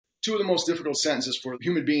two of the most difficult sentences for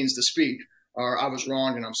human beings to speak are "I was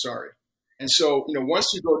wrong" and "I'm sorry." And so, once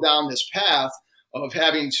you go down this path of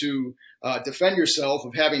having to defend yourself,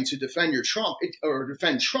 of having to defend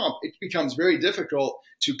defend Trump, it becomes very difficult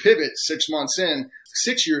to pivot 6 months in,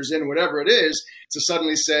 6 years in, whatever it is, to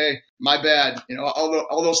suddenly say, my bad.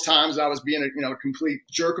 All those times I was being a complete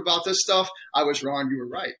jerk about this stuff, I was wrong, you were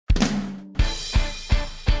right.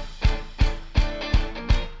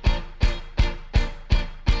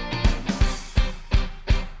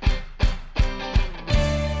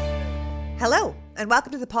 Hello, and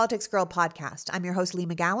welcome to the Politics Girl podcast. I'm your host, Lee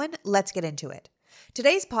McGowan. Let's get into it.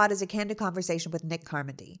 Today's pod is a candid conversation with Nick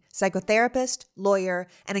Carmody, psychotherapist, lawyer,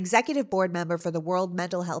 and executive board member for the World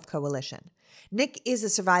Mental Health Coalition. Nick is a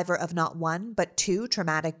survivor of not one, but two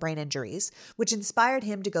traumatic brain injuries, which inspired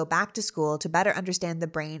him to go back to school to better understand the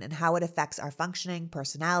brain and how it affects our functioning,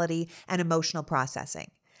 personality, and emotional processing.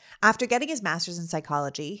 After getting his master's in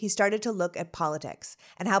psychology, he started to look at politics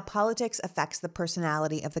and how politics affects the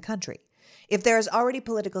personality of the country. If there is already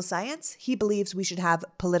political science, he believes we should have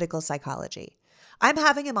political psychology. I'm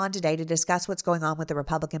having him on today to discuss what's going on with the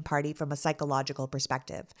Republican Party from a psychological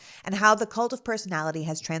perspective and how the cult of personality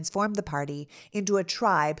has transformed the party into a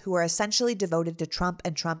tribe who are essentially devoted to Trump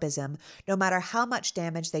and Trumpism, no matter how much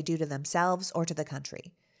damage they do to themselves or to the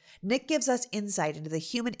country. Nick gives us insight into the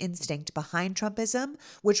human instinct behind Trumpism,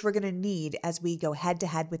 which we're going to need as we go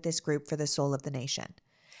head-to-head with this group for the soul of the nation.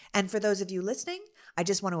 And for those of you listening, I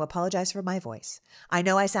just want to apologize for my voice. I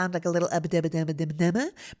know I sound like a little but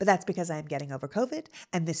that's because I am getting over COVID,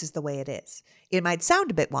 and this is the way it is. It might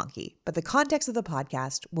sound a bit wonky, but the context of the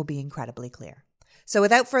podcast will be incredibly clear. So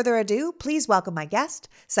without further ado, please welcome my guest,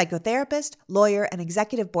 psychotherapist, lawyer, and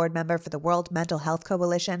executive board member for the World Mental Health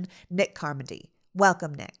Coalition, Nick Carmody.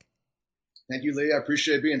 Welcome, Nick. Thank you, Lee. I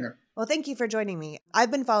appreciate being here. Well, thank you for joining me.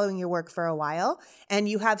 I've been following your work for a while, and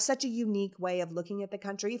you have such a unique way of looking at the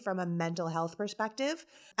country from a mental health perspective.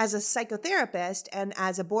 As a psychotherapist and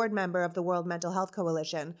as a board member of the World Mental Health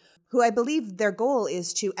Coalition, who I believe their goal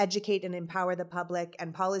is to educate and empower the public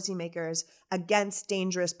and policymakers against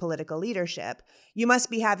dangerous political leadership, you must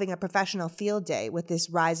be having a professional field day with this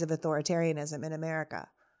rise of authoritarianism in America.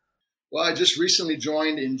 Well, I just recently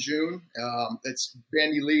joined in June. It's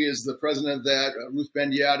Bandy Lee is the president of that. Ruth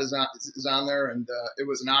Ben-Ghiat is on there, and it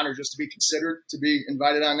was an honor just to be considered to be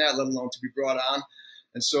invited on that, let alone to be brought on.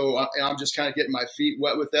 And so I'm just kind of getting my feet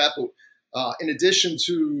wet with that. But in addition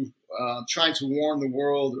to trying to warn the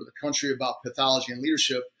world or the country about pathology and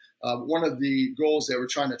leadership, one of the goals that we're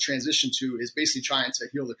trying to transition to is basically trying to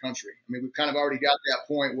heal the country. I mean, we've kind of already got to that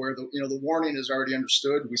point where the warning is already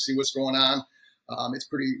understood. We see what's going on. It's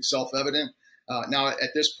pretty self-evident. Now, at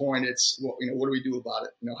this point, it's, what do we do about it?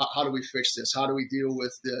 How do we fix this? How do we deal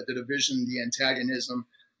with the division, the antagonism,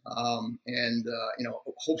 and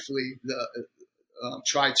hopefully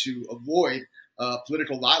try to avoid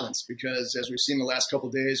political violence? Because as we've seen the last couple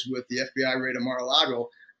of days with the FBI raid of Mar-a-Lago,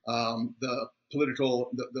 the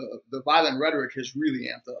violent rhetoric has really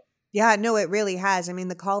amped up. Yeah, no, it really has. I mean,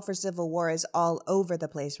 the call for civil war is all over the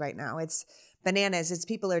place right now. It's bananas. It's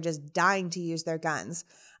people are just dying to use their guns.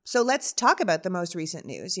 So let's talk about the most recent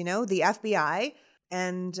news. The FBI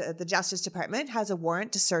and the Justice Department has a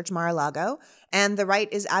warrant to search Mar-a-Lago, and the right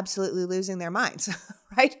is absolutely losing their minds,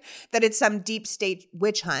 right? That it's some deep state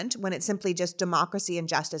witch hunt when it's simply just democracy and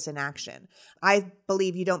justice in action. I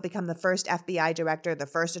believe you don't become the first FBI director, the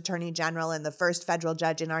first attorney general, and the first federal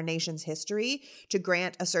judge in our nation's history to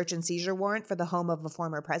grant a search and seizure warrant for the home of a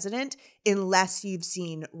former president unless you've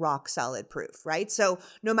seen rock solid proof, right? So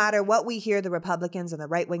no matter what we hear the Republicans and the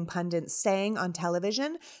right-wing pundits saying on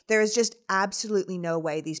television, there is just absolutely no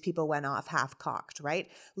way these people went off half-cocked, right?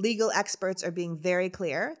 Legal experts are being very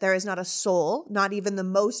clear. There is not a soul, not even the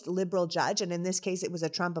most liberal judge, and in this case it was a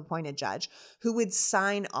Trump-appointed judge, who would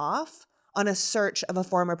sign off on a search of a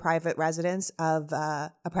former private residence of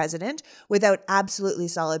a president without absolutely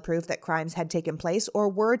solid proof that crimes had taken place or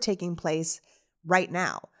were taking place right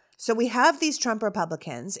now. So we have these Trump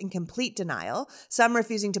Republicans in complete denial, some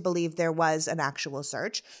refusing to believe there was an actual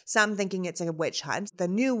search, some thinking it's a witch hunt. The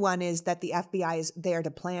new one is that the FBI is there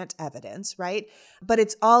to plant evidence, right? But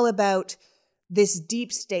it's all about this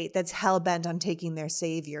deep state that's hell-bent on taking their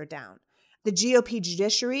savior down. The GOP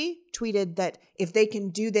judiciary tweeted that if they can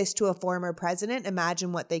do this to a former president,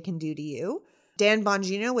 imagine what they can do to you. Dan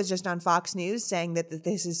Bongino was just on Fox News saying that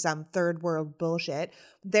this is some third world bullshit.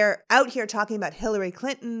 They're out here talking about Hillary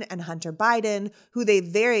Clinton and Hunter Biden, who they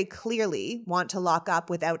very clearly want to lock up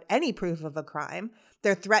without any proof of a crime.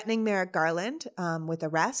 They're threatening Merrick Garland with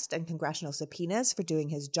arrest and congressional subpoenas for doing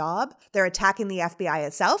his job. They're attacking the FBI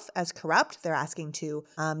itself as corrupt. They're asking to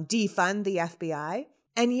defund the FBI.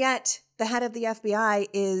 And yet the head of the FBI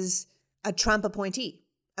is a Trump appointee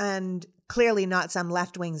and clearly not some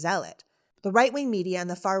left-wing zealot. The right-wing media and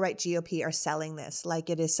the far-right GOP are selling this like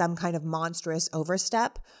it is some kind of monstrous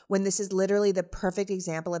overstep, when this is literally the perfect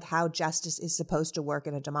example of how justice is supposed to work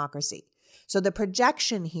in a democracy. So the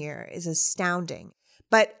projection here is astounding.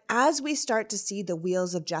 But as we start to see the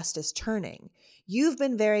wheels of justice turning, you've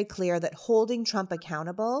been very clear that holding Trump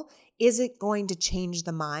accountable isn't going to change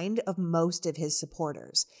the mind of most of his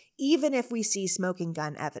supporters, even if we see smoking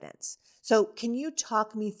gun evidence. So can you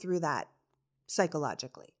talk me through that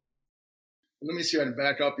psychologically? Let me see if I can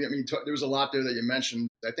back up. I mean, there was a lot there that you mentioned.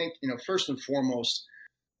 I think, first and foremost,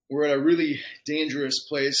 we're at a really dangerous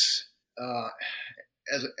place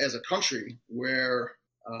as a country where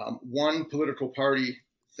one political party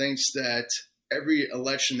thinks that every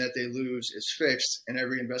election that they lose is fixed, and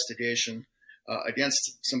every investigation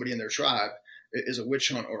against somebody in their tribe is a witch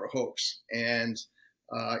hunt or a hoax. And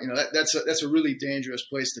that's a really dangerous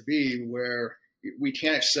place to be, where we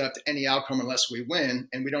can't accept any outcome unless we win,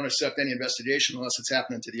 and we don't accept any investigation unless it's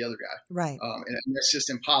happening to the other guy. Right. And that's just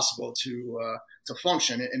impossible to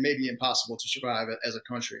function, and maybe impossible to survive as a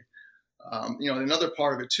country. Another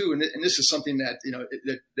part of it too, and this is something that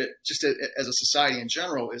that just as a society in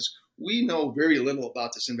general, is we know very little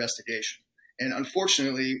about this investigation. And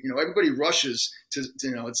unfortunately, everybody rushes to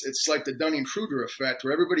it's like the Dunning-Kruger effect,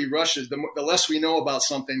 where everybody rushes. The less we know about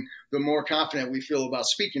something, the more confident we feel about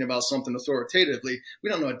speaking about something authoritatively.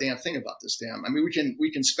 We don't know a damn thing about this damn. I mean,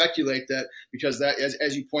 we can speculate that, because that,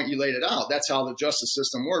 as you laid it out, that's how the justice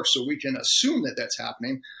system works. So we can assume that that's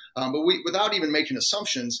happening, but without even making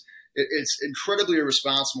assumptions, it's incredibly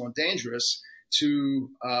irresponsible and dangerous to,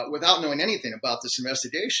 without knowing anything about this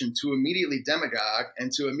investigation, to immediately demagogue and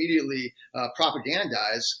to immediately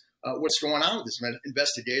propagandize what's going on with this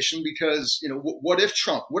investigation. Because, what if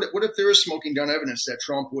Trump, what if there is smoking gun evidence that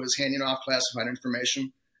Trump was handing off classified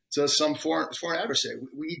information to some foreign adversary?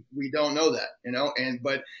 We don't know that,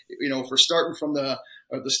 but if we're starting from the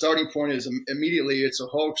starting point is immediately it's a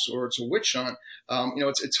hoax or it's a witch hunt,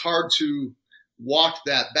 it's hard to walk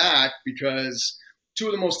that back, because two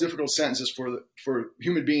of the most difficult sentences for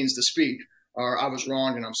human beings to speak are "I was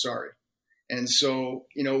wrong" and "I'm sorry." And so,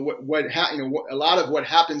 a lot of what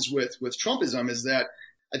happens with Trumpism is that,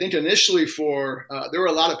 I think initially there were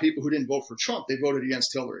a lot of people who didn't vote for Trump. They voted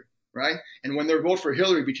against Hillary, right? And when their vote for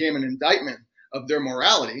Hillary became an indictment of their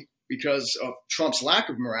morality because of Trump's lack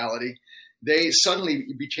of morality, they suddenly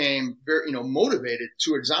became very, motivated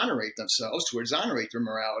to exonerate themselves, to exonerate their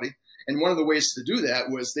morality. And one of the ways to do that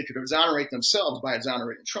was they could exonerate themselves by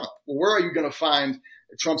exonerating Trump. Well, where are you going to find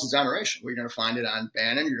Trump's exoneration? Well, you're going to find it on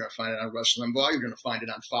Bannon. You're going to find it on Rush Limbaugh. You're going to find it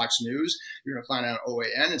on Fox News. You're going to find it on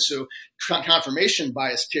OAN. And so confirmation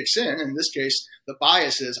bias kicks in. In this case, the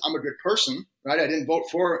bias is, I'm a good person, right? I didn't vote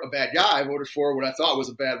for a bad guy. I voted for what I thought was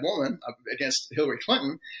a bad woman against Hillary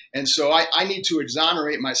Clinton. And so I need to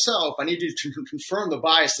exonerate myself. I need to confirm the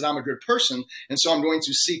bias that I'm a good person. And so I'm going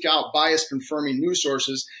to seek out bias confirming news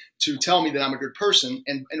sources to tell me that I'm a good person.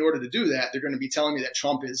 And in order to do that, they're going to be telling me that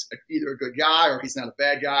Trump is either a good guy, or he's not a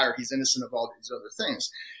bad guy, or he's innocent of all these other things.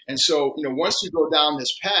 And so, once you go down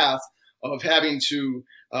this path of having to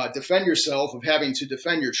defend yourself, of having to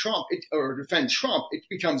defend defend Trump, it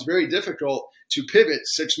becomes very difficult to pivot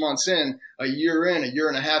 6 months in, a year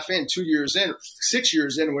and a half in, 2 years in, 6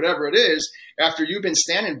 years in, whatever it is, after you've been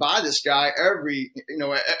standing by this guy every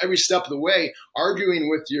step of the way,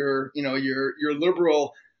 arguing with your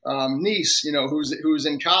liberal niece, who's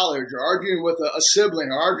in college, or arguing with a sibling,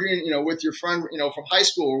 or arguing, with your friend, from high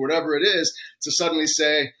school, or whatever it is, to suddenly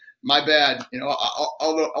say, my bad,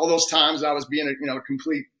 all those times I was being a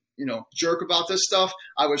complete, jerk about this stuff,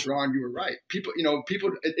 I was wrong, you were right. People,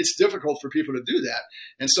 it's difficult for people to do that.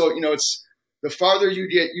 And so, it's the farther you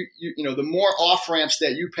get, the more off ramps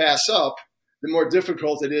that you pass up, the more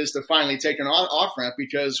difficult it is to finally take an off ramp,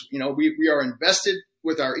 because, we are invested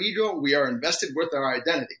with our ego, we are invested with our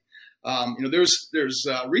identity. There's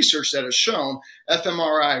research that has shown,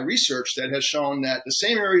 fMRI research that has shown, that the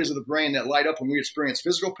same areas of the brain that light up when we experience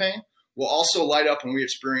physical pain will also light up when we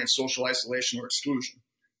experience social isolation or exclusion,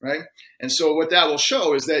 right? And so what that will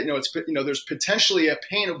show is that there's potentially a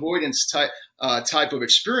pain avoidance type of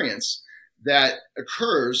experience that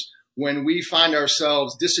occurs when we find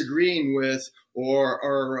ourselves disagreeing with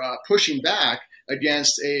or pushing back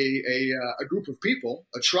against a group of people,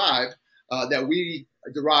 a tribe, that we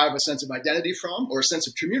derive a sense of identity from, or a sense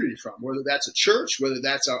of community from, whether that's a church, whether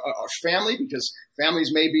that's our family, because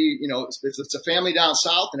families may be, it's a family down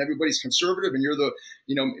south and everybody's conservative, and you're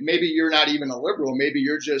maybe you're not even a liberal, maybe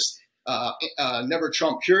you're just never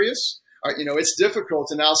Trump curious. It's difficult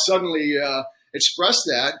to now suddenly express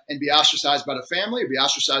that and be ostracized by the family, or be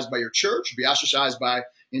ostracized by your church, or be ostracized by,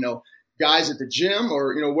 guys at the gym,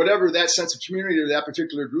 or, whatever that sense of community or that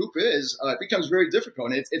particular group is, it becomes very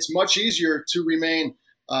difficult. And it's much easier to remain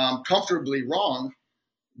comfortably wrong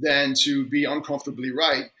than to be uncomfortably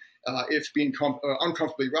right. If being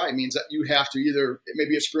uncomfortably right means that you have to either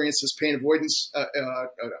maybe experience this pain avoidance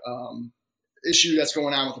issue that's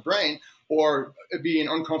going on with the brain, or being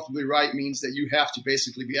uncomfortably right means that you have to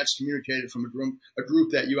basically be excommunicated from a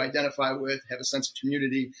group that you identify with, have a sense of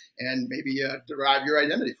community, and maybe derive your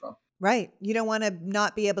identity from. Right. You don't want to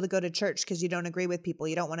not be able to go to church because you don't agree with people.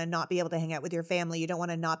 You don't want to not be able to hang out with your family. You don't want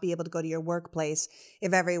to not be able to go to your workplace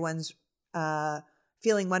if everyone's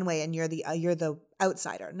feeling one way and you're the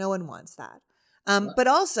outsider. No one wants that. But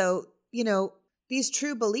also, these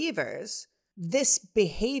true believers, this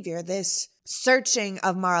behavior, this searching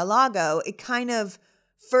of Mar-a-Lago, it kind of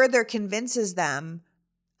further convinces them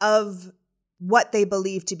of what they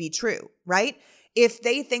believe to be true, right? If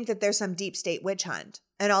they think that there's some deep state witch hunt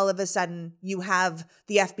and all of a sudden you have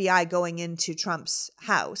the FBI going into Trump's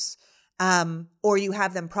house, or you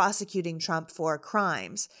have them prosecuting Trump for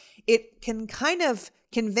crimes, it can kind of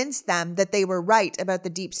convince them that they were right about the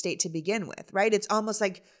deep state to begin with, right? It's almost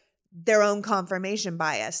like their own confirmation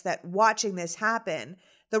bias that watching this happen,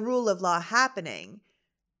 the rule of law happening,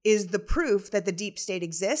 is the proof that the deep state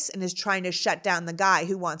exists and is trying to shut down the guy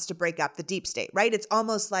who wants to break up the deep state, right? It's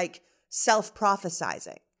almost like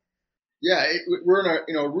self-prophesizing. Yeah, we're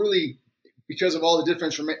in a really, because of all the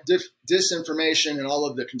different disinformation and all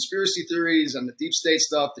of the conspiracy theories and the deep state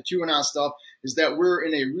stuff, the QAnon stuff, is that we're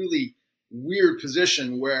in a really weird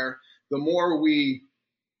position where the more we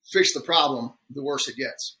fix the problem, the worse it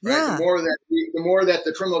gets. Right? Yeah. The more that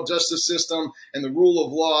the criminal justice system and the rule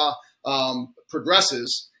of law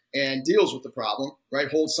progresses and deals with the problem, right,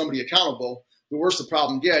 holds somebody accountable, the worse the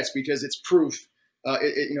problem gets, because it's proof.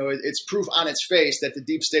 It's proof on its face that the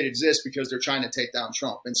deep state exists because they're trying to take down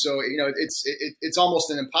Trump. And so, it's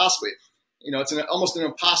almost an impossible, almost an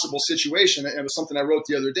impossible situation. And it was something I wrote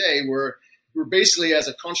the other day where we're basically, as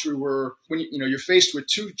a country, when you're faced with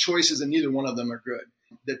two choices and neither one of them are good.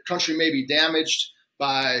 The country may be damaged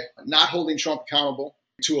by not holding Trump accountable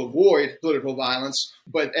to avoid political violence,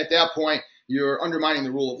 but at that point, you're undermining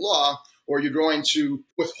the rule of law, or you're going to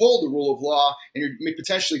withhold the rule of law and you may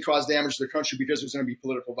potentially cause damage to the country because there's going to be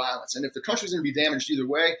political violence. And if the country's going to be damaged either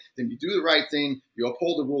way, then you do the right thing, you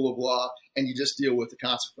uphold the rule of law, and you just deal with the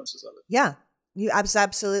consequences of it. Yeah, you're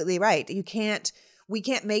absolutely right. We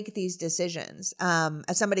can't make these decisions.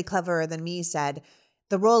 As somebody cleverer than me said,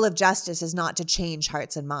 the role of justice is not to change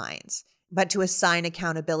hearts and minds, but to assign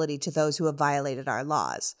accountability to those who have violated our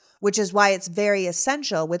laws, which is why it's very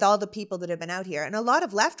essential with all the people that have been out here and a lot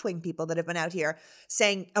of left-wing people that have been out here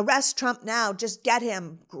saying, arrest Trump now, just get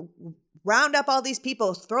him, round up all these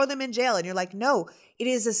people, throw them in jail. And you're like, no, it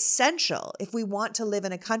is essential if we want to live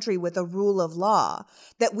in a country with a rule of law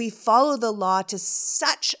that we follow the law to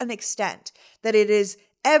such an extent that it is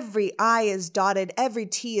every I is dotted, every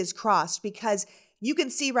T is crossed, because you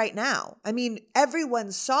can see right now, I mean,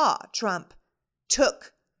 everyone saw Trump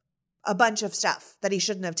took a bunch of stuff that he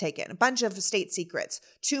shouldn't have taken, a bunch of state secrets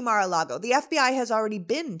to Mar-a-Lago. The FBI has already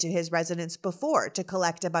been to his residence before to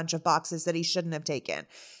collect a bunch of boxes that he shouldn't have taken.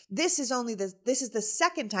 This is the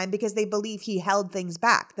second time because they believe he held things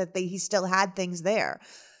back, that he still had things there.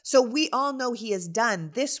 So we all know he has done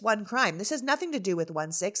this one crime. This has nothing to do with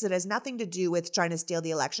 1-6. It has nothing to do with trying to steal the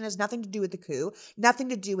election. It has nothing to do with the coup, nothing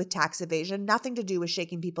to do with tax evasion, nothing to do with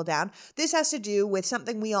shaking people down. This has to do with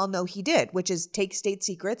something we all know he did, which is take state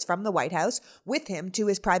secrets from the White House with him to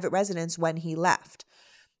his private residence when he left.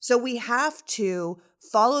 So we have to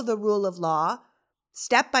follow the rule of law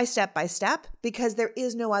step by step by step, because there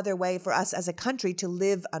is no other way for us as a country to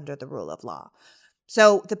live under the rule of law.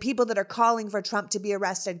 So the people that are calling for Trump to be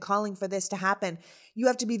arrested, calling for this to happen, you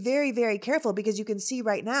have to be very, very careful, because you can see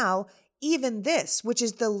right now, even this, which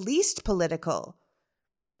is the least political,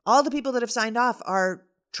 all the people that have signed off are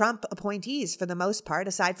Trump appointees for the most part,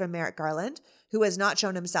 aside from Merrick Garland, who has not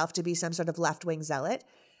shown himself to be some sort of left-wing zealot.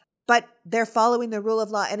 But they're following the rule of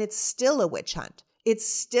law, and it's still a witch hunt. It's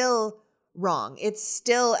still wrong. It's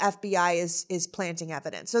still FBI is planting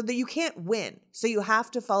evidence. So that you can't win. So you have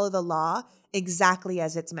to follow the law exactly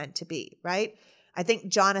as it's meant to be, right? I think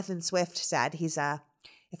Jonathan Swift said,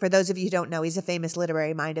 for those of you who don't know, he's a famous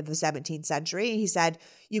literary mind of the 17th century. He said,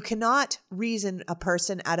 you cannot reason a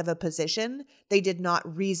person out of a position they did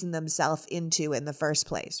not reason themselves into in the first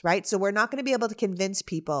place, right? So we're not going to be able to convince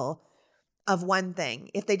people of one thing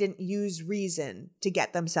if they didn't use reason to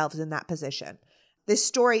get themselves in that position. This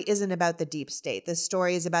story isn't about the deep state. This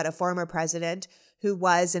story is about a former president who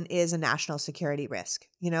was and is a national security risk.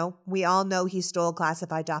 You know, we all know he stole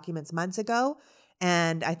classified documents months ago,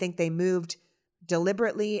 and I think they moved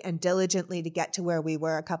deliberately and diligently to get to where we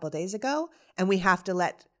were a couple of days ago, and we have to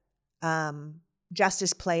let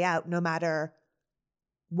justice play out no matter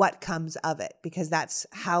what comes of it, because that's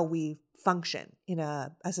how we function in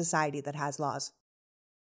a society that has laws.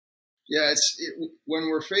 Yeah, when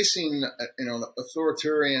we're facing an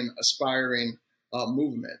authoritarian aspiring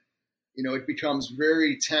movement, it becomes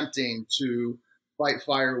very tempting to fight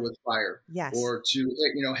fire with fire. Yes. Or to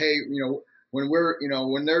hey,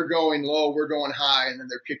 when they're going low, we're going high, and then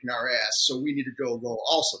they're kicking our ass, so we need to go low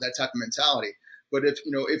also, that type of mentality. But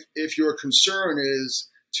if your concern is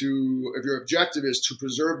if your objective is to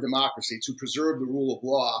preserve democracy, to preserve the rule of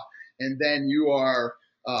law, and then you are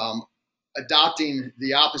adopting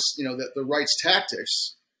the opposite, the rights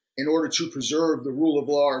tactics in order to preserve the rule of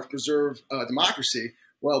law or preserve democracy,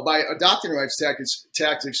 well, by adopting rights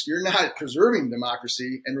tactics, you're not preserving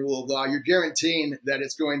democracy and rule of law. You're guaranteeing that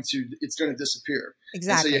it's going to disappear.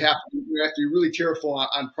 Exactly. And so you have to be really careful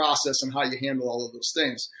on process and how you handle all of those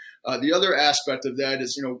things. The other aspect of that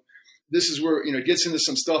is, this is where it gets into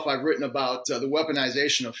some stuff I've written about the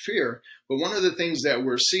weaponization of fear. But one of the things that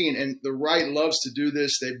we're seeing, and the right loves to do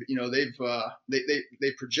this,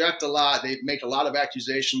 they project a lot. They make a lot of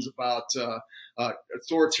accusations about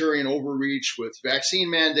authoritarian overreach with vaccine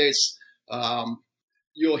mandates.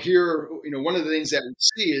 You'll hear, one of the things that we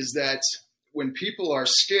see is that when people are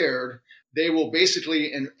scared, they will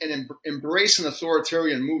basically embrace an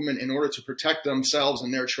authoritarian movement in order to protect themselves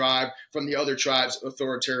and their tribe from the other tribe's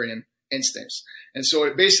authoritarian instincts. And so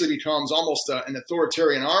it basically becomes almost an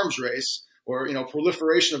authoritarian arms race, or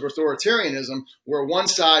proliferation of authoritarianism, where one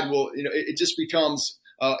side will, it just becomes,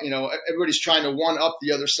 everybody's trying to one up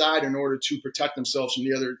the other side in order to protect themselves from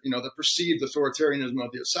the other, the perceived authoritarianism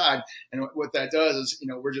of the other side. And what that does is,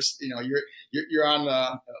 we're just, you're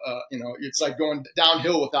on it's like going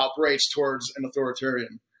downhill without brakes towards an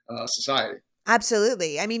authoritarian society.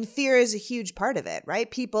 Absolutely. I mean, fear is a huge part of it, right?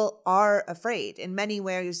 People are afraid. In many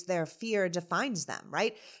ways, their fear defines them,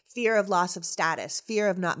 right? Fear of loss of status, fear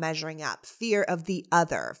of not measuring up, fear of the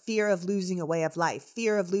other, fear of losing a way of life,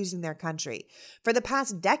 fear of losing their country. For the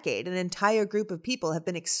past decade, an entire group of people have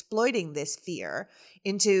been exploiting this fear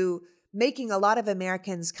into making a lot of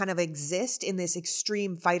Americans kind of exist in this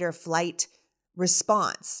extreme fight or flight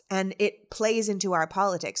response. And it plays into our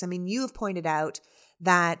politics. I mean, you've pointed out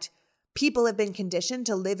that people have been conditioned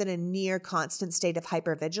to live in a near constant state of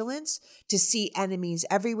hypervigilance, to see enemies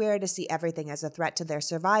everywhere, to see everything as a threat to their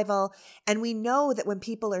survival. And we know that when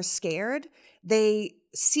people are scared, they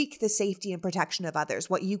seek the safety and protection of others,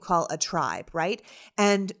 what you call a tribe, right?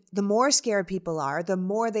 And the more scared people are, the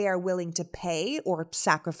more they are willing to pay or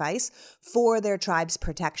sacrifice for their tribe's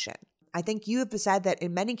protection. I think you have said that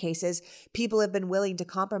in many cases, people have been willing to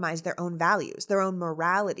compromise their own values, their own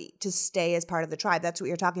morality to stay as part of the tribe. That's what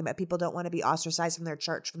you're talking about. People don't want to be ostracized from their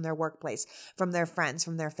church, from their workplace, from their friends,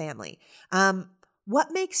 from their family.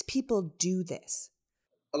 What makes people do this?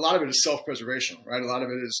 A lot of it is self-preservation, right? A lot of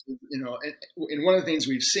it is, and one of the things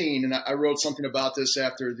we've seen, and I wrote something about this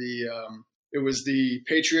after it was the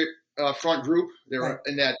Patriot Front group. They were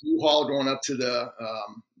in that U-Haul going up to the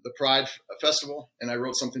Pride Festival, and I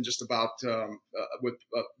wrote something just about with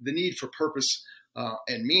the need for purpose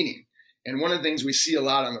and meaning. And one of the things we see a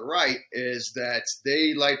lot on the right is that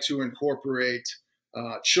they like to incorporate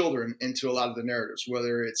children into a lot of the narratives,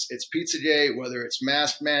 whether it's Pizzagate, whether it's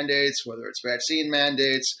mask mandates, whether it's vaccine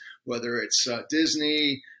mandates, whether it's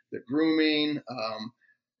Disney, the grooming.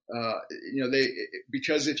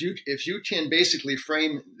 Because if you can basically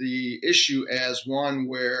frame the issue as one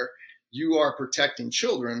where you are protecting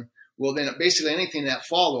children, well, then basically anything that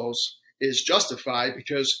follows is justified,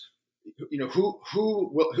 because who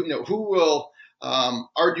will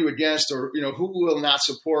argue against, or who will not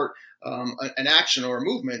support an action or a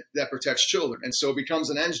movement that protects children. And so it becomes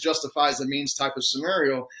an ends justifies the means type of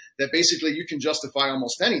scenario that basically you can justify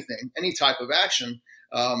almost anything, any type of action,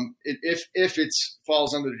 if it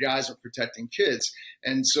falls under the guise of protecting kids.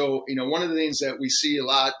 And so one of the things that we see a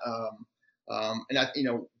lot,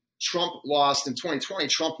 Trump lost in 2020.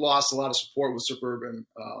 Trump lost a lot of support with suburban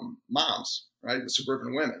moms, right, with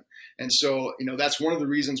suburban women. And so, that's one of the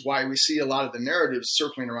reasons why we see a lot of the narratives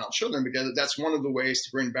circling around children, because that's one of the ways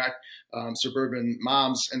to bring back suburban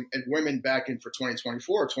moms and women back in for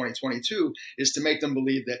 2024 or 2022, is to make them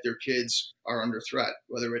believe that their kids are under threat,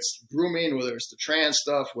 whether it's grooming, whether it's the trans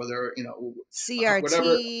stuff, whether, CRT,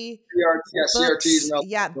 whatever. CRT,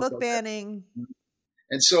 books, book banning.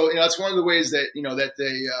 And so, that's one of the ways that,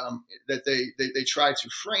 that they try to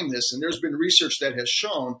frame this. And there's been research that has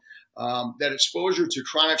shown that exposure to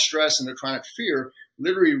chronic stress and to chronic fear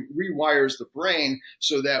literally rewires the brain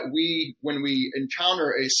so that when we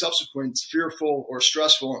encounter a subsequent fearful or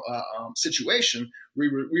stressful situation, we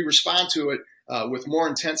respond to it with more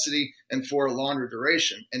intensity and for a longer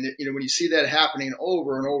duration. And when you see that happening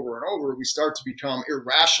over and over and over, we start to become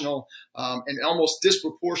irrational and almost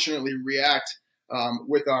disproportionately react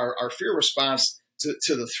with our fear response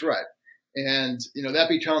to the threat. And that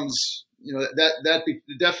becomes that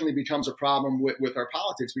definitely becomes a problem with our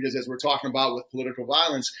politics, because as we're talking about with political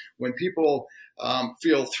violence, when people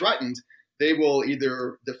feel threatened, they will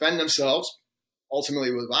either defend themselves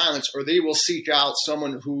ultimately with violence, or they will seek out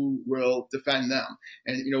someone who will defend them.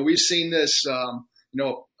 And we've seen this. A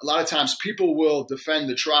lot of times people will defend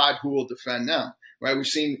the tribe who will defend them. Right? We've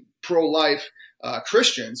seen pro-life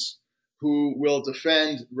Christians who will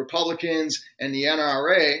defend Republicans and the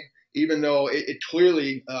NRA, even though it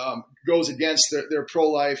clearly goes against their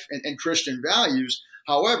pro-life and Christian values.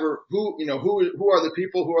 However, who are the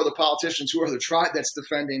people, who are the politicians, who are the tribe that's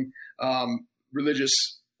defending religious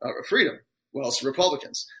freedom? Well, it's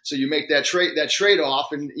Republicans. So you make that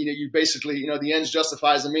trade-off, and you basically the ends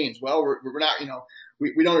justifies the means. Well, we're not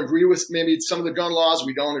we don't agree with maybe some of the gun laws.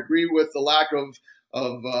 We don't agree with the lack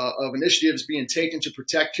of initiatives being taken to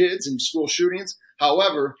protect kids in school shootings.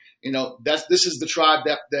 However, this is the tribe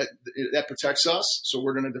that protects us, so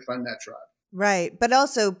we're going to defend that tribe. Right, but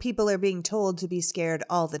also people are being told to be scared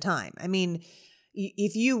all the time. I mean,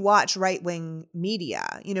 if you watch right-wing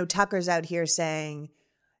media, Tucker's out here saying,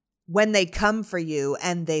 when they come for you,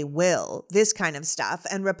 and they will, this kind of stuff.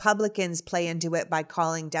 And Republicans play into it by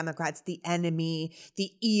calling Democrats the enemy,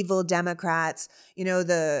 the evil Democrats,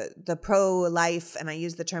 the pro-life, and I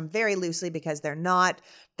use the term very loosely because they're not.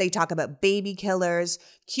 They talk about baby killers.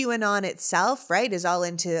 QAnon itself, right, is all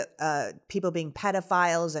into people being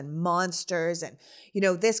pedophiles and monsters and,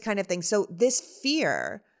 this kind of thing. So this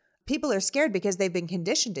fear, people are scared because they've been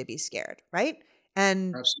conditioned to be scared, right?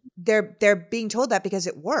 And Absolutely. they're being told that because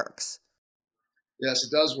it works. Yes,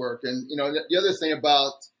 it does work. And, the other thing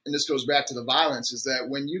about, and this goes back to the violence, is that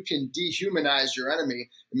when you can dehumanize your enemy,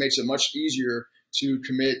 it makes it much easier to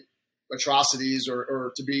commit atrocities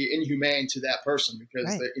or to be inhumane to that person,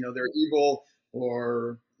 because Right. they're evil,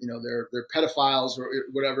 or, they're pedophiles or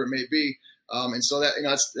whatever it may be. And so that,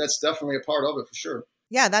 that's definitely a part of it for sure.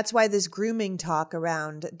 Yeah, that's why this grooming talk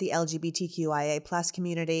around the LGBTQIA plus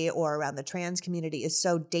community or around the trans community is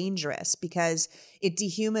so dangerous, because it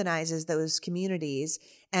dehumanizes those communities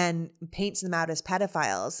and paints them out as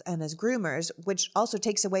pedophiles and as groomers, which also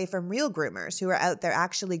takes away from real groomers who are out there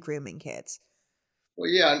actually grooming kids. Well,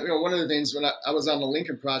 yeah, one of the things when I was on the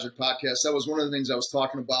Lincoln Project podcast, that was one of the things I was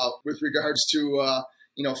talking about with regards to,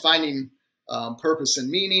 finding purpose and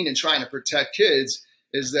meaning and trying to protect kids,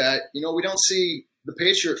 is that, we don't see the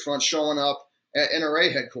Patriot Front showing up at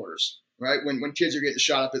NRA headquarters, right? When kids are getting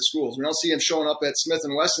shot up at schools. We don't see them showing up at Smith &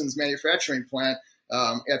 Wesson's manufacturing plant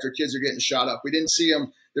after kids are getting shot up. We didn't see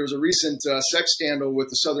them. There was a recent sex scandal with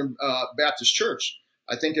the Southern Baptist Church.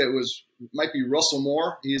 I think might be Russell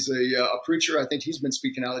Moore. He's a preacher. I think he's been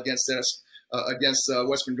speaking out against this, against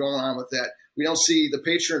what's been going on with that. We don't see the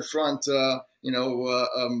Patriot Front,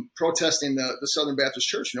 protesting the Southern Baptist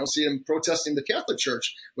Church. You don't see them protesting the Catholic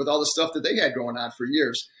Church with all the stuff that they had going on for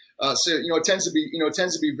years. So it tends to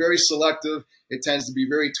be very selective. It tends to be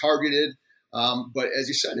very targeted. But as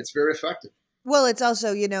you said, it's very effective. Well, it's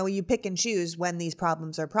also, you pick and choose when these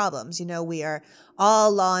problems are problems. We are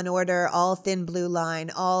all law and order, all thin blue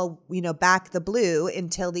line, all, back the blue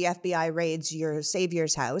until the FBI raids your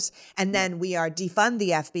savior's house. And then we are defund the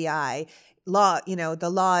FBI. The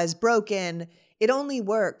law is broken. It only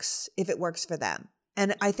works if it works for them.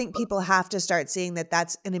 And I think people have to start seeing that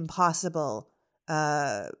that's an impossible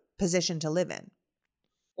position to live in.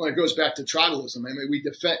 Well, it goes back to tribalism. I mean, we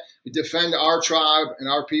defend our tribe and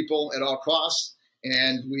our people at all costs,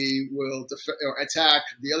 and we will attack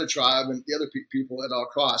the other tribe and the other people at all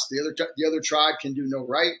costs. The other tribe can do no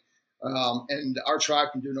right, and our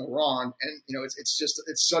tribe can do no wrong. And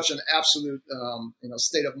it's such an absolute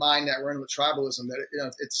state of mind that we're in with tribalism that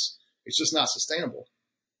it's just not sustainable.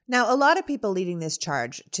 Now, a lot of people leading this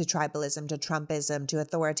charge to tribalism, to Trumpism, to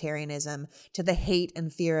authoritarianism, to the hate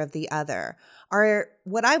and fear of the other are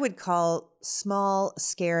what I would call small,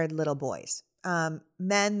 scared little boys.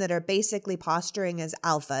 Men that are basically posturing as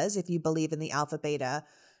alphas, if you believe in the alpha beta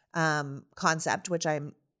concept, which I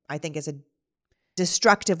think is a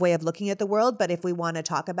destructive way of looking at the world. But if we want to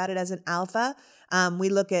talk about it as an alpha, we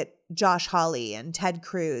look at Josh Hawley and Ted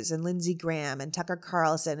Cruz and Lindsey Graham and Tucker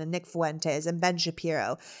Carlson and Nick Fuentes and Ben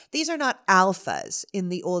Shapiro. These are not alphas in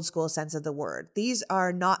the old school sense of the word. These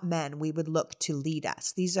are not men we would look to lead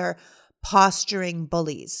us. These are posturing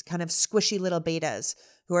bullies, kind of squishy little betas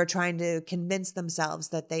who are trying to convince themselves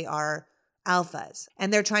that they are alphas.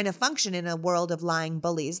 And they're trying to function in a world of lying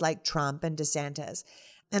bullies like Trump and DeSantis.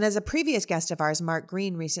 And as a previous guest of ours, Mark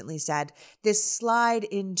Green, recently said, this slide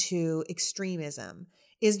into extremism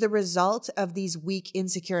is the result of these weak,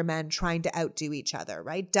 insecure men trying to outdo each other,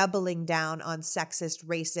 right? Doubling down on sexist,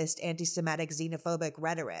 racist, anti-Semitic, xenophobic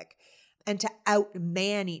rhetoric and to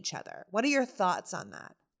outman each other. What are your thoughts on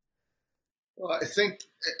that? Well, I think,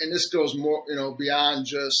 and this goes more, beyond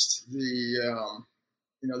just the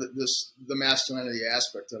masculinity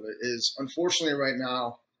aspect of it, is unfortunately right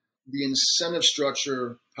now, the incentive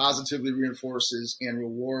structure positively reinforces and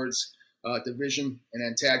rewards division and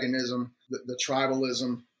antagonism, the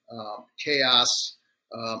tribalism, chaos,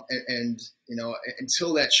 and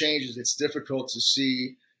until that changes, it's difficult to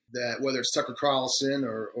see that whether it's Tucker Carlson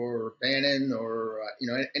or Bannon or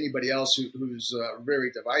anybody else who's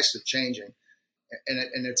very divisive changing.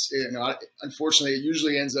 And it's unfortunately it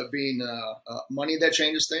usually ends up being money that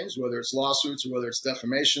changes things, whether it's lawsuits or whether it's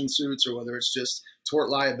defamation suits or whether it's just tort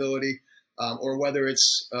liability or whether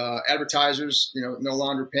it's advertisers no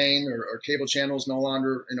longer paying or cable channels no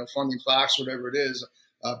longer funding Fox, whatever it is,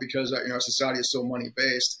 because our society is so money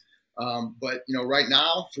based. But right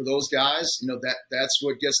now for those guys, that's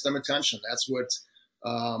what gets them attention.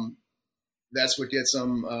 That's what gets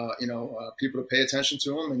them, people to pay attention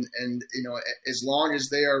to them. And as long as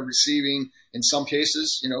they are receiving, in some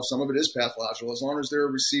cases, some of it is pathological, as long as they're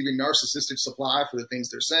receiving narcissistic supply for the things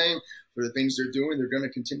they're saying, for the things they're doing, they're going to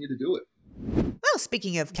continue to do it. Well,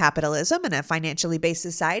 speaking of capitalism and a financially based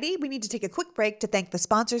society, we need to take a quick break to thank the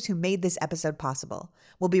sponsors who made this episode possible.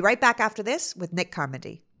 We'll be right back after this with Nick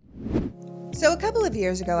Carmody. So a couple of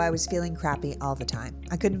years ago, I was feeling crappy all the time.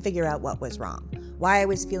 I couldn't figure out what was wrong, why I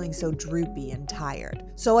was feeling so droopy and tired.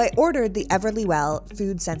 So I ordered the Everlywell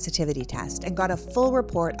food sensitivity test and got a full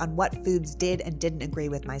report on what foods did and didn't agree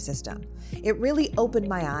with my system. It really opened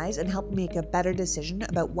my eyes and helped me make a better decision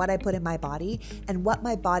about what I put in my body and what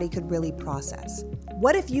my body could really process.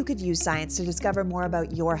 What if you could use science to discover more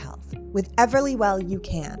about your health? With Everlywell, you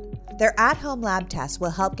can. Their at-home lab tests will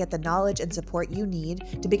help get the knowledge and support you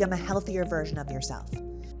need to become a healthier version of yourself.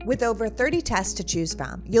 With over 30 tests to choose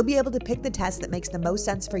from, you'll be able to pick the test that makes the most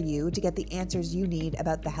sense for you to get the answers you need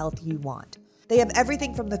about the health you want. They have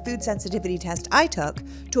everything from the food sensitivity test I took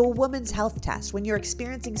to a woman's health test when you're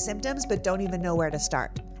experiencing symptoms but don't even know where to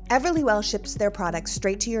start. Everlywell ships their products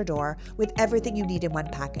straight to your door with everything you need in one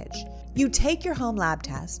package. You take your home lab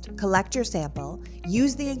test, collect your sample,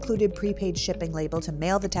 use the included prepaid shipping label to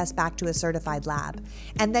mail the test back to a certified lab,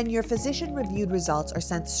 and then your physician-reviewed results are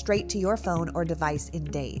sent straight to your phone or device in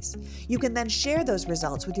days. You can then share those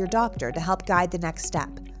results with your doctor to help guide the next step.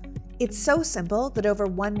 It's so simple that over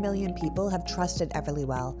 1 million people have trusted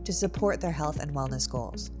Everlywell to support their health and wellness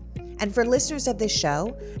goals. And for listeners of this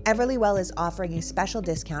show, Everlywell is offering a special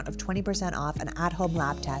discount of 20% off an at-home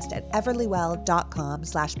lab test at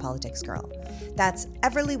everlywell.com/politicsgirl. That's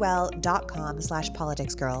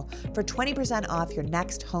everlywell.com/politicsgirl for 20% off your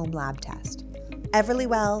next home lab test.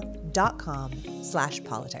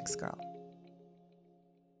 everlywell.com/politicsgirl.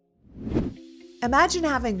 Imagine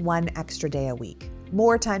having one extra day a week,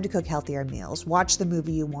 more time to cook healthier meals, watch the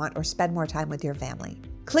movie you want, or spend more time with your family.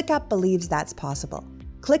 ClickUp believes that's possible.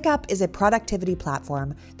 ClickUp is a productivity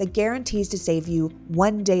platform that guarantees to save you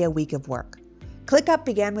 1 day a week of work. ClickUp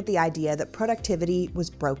began with the idea that productivity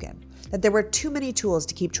was broken, that there were too many tools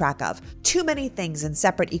to keep track of, too many things in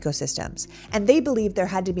separate ecosystems, and they believed there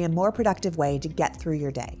had to be a more productive way to get through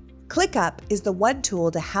your day. ClickUp is the one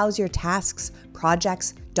tool to house your tasks,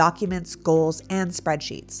 projects, documents, goals, and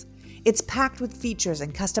spreadsheets. It's packed with features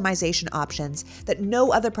and customization options that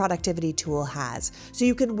no other productivity tool has, so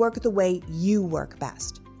you can work the way you work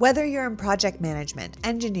best. Whether you're in project management,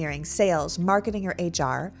 engineering, sales, marketing, or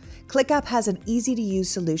HR, ClickUp has an easy-to-use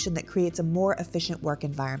solution that creates a more efficient work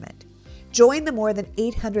environment. Join the more than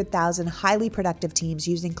 800,000 highly productive teams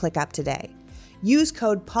using ClickUp today. Use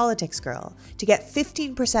code POLITICSGIRL to get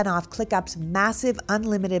 15% off ClickUp's massive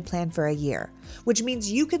unlimited plan for a year, which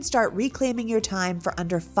means you can start reclaiming your time for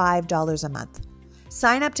under $5 a month.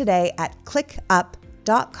 Sign up today at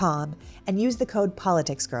clickup.com and use the code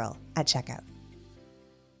POLITICSGIRL at checkout.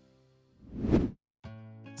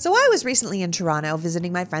 So I was recently in Toronto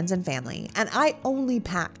visiting my friends and family, and I only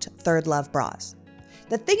packed Third Love bras.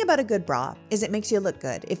 The thing about a good bra is it makes you look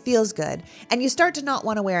good, it feels good, and you start to not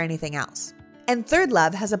want to wear anything else. And Third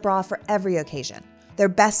Love has a bra for every occasion. Their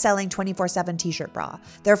best-selling 24/7 t-shirt bra,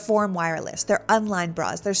 their Form wireless, their unlined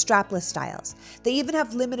bras, their strapless styles. They even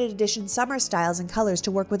have limited edition summer styles and colors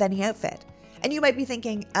to work with any outfit. And you might be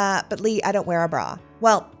thinking, but Lee, I don't wear a bra.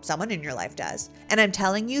 Well, someone in your life does. And I'm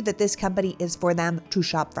telling you that this company is for them to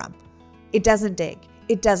shop from. It doesn't dig.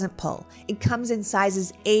 It doesn't pull. It comes in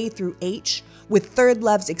sizes A through H with Third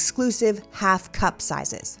Love's exclusive half cup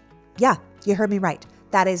sizes. Yeah, you heard me right.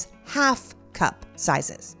 That is half cup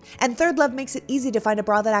sizes. And Third Love makes it easy to find a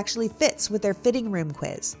bra that actually fits with their fitting room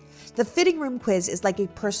quiz. The fitting room quiz is like a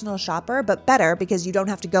personal shopper, but better because you don't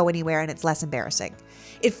have to go anywhere and it's less embarrassing.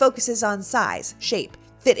 It focuses on size, shape,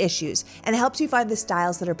 fit issues, and helps you find the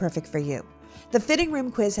styles that are perfect for you. The fitting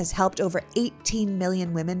room quiz has helped over 18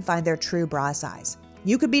 million women find their true bra size.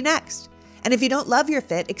 You could be next. And if you don't love your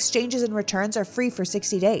fit, exchanges and returns are free for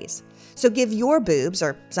 60 days. So give your boobs,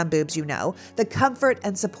 or some boobs you know, the comfort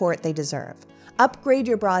and support they deserve. Upgrade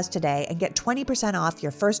your bras today and get 20% off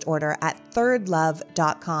your first order at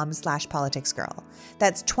thirdlove.com/politicsgirl.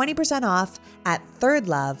 That's 20% off at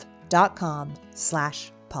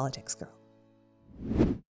thirdlove.com/politicsgirl.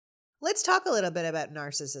 Let's talk a little bit about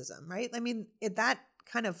narcissism, right? I mean, that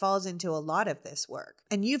kind of falls into a lot of this work.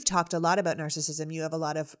 And you've talked a lot about narcissism. You have a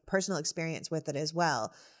lot of personal experience with it as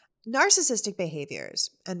well. Narcissistic behaviors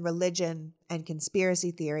and religion and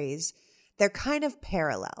conspiracy theories, they're kind of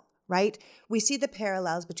parallel, right? We see the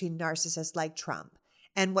parallels between narcissists like Trump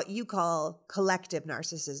and what you call collective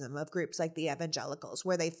narcissism of groups like the evangelicals,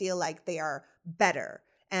 where they feel like they are better,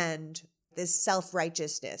 and this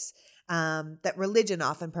self-righteousness that religion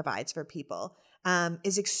often provides for people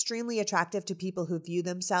is extremely attractive to people who view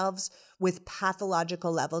themselves with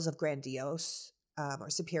pathological levels of grandiose or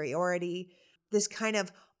superiority. This kind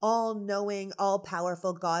of all-knowing,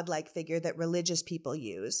 all-powerful, godlike figure that religious people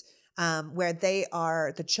use, where they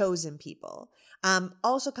are the chosen people,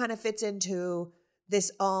 also kind of fits into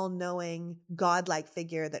this all-knowing, godlike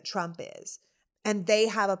figure that Trump is. And they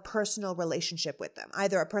have a personal relationship with them,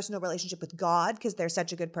 either a personal relationship with God because they're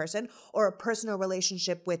such a good person, or a personal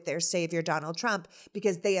relationship with their savior, Donald Trump,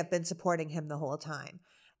 because they have been supporting him the whole time.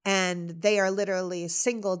 And they are literally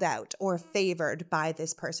singled out or favored by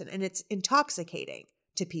this person. And it's intoxicating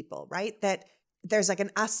to people, right? That there's like an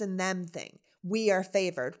us and them thing. We are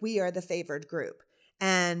favored. We are the favored group.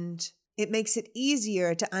 And it makes it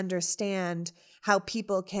easier to understand how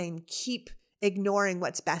people can keep ignoring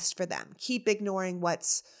what's best for them, keep ignoring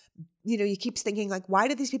what's, you keep thinking like, why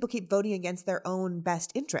do these people keep voting against their own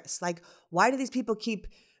best interests? Like, why do these people keep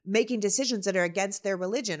making decisions that are against their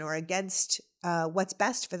religion or against what's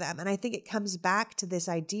best for them? And I think it comes back to this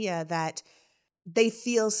idea that they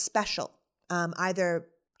feel special,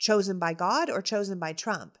 either chosen by God or chosen by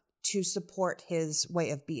Trump to support his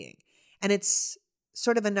way of being. And it's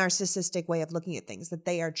sort of a narcissistic way of looking at things, that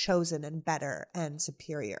they are chosen and better and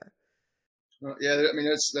superior. Well, yeah, I mean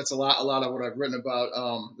that's a lot of what I've written about.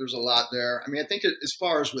 There's a lot there. I mean, I think as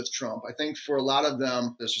far as with Trump, I think for a lot of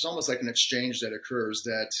them, there's just almost like an exchange that occurs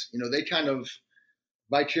that they kind of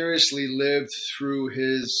vicariously lived through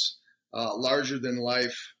his larger than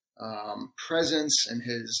life presence and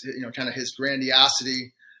his kind of his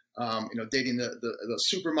grandiosity. Dating the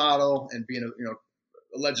supermodel and being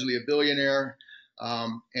allegedly a billionaire,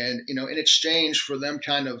 and in exchange for them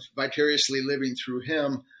kind of vicariously living through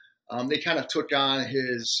him. They kind of took on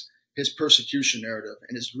his persecution narrative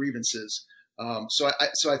and his grievances. So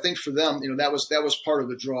I think for them, that was part of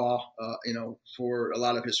the draw, for a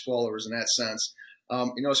lot of his followers in that sense.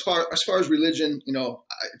 As far as religion, I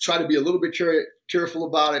try to be a little bit careful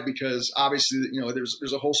about it because obviously,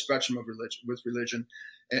 there's a whole spectrum of religion,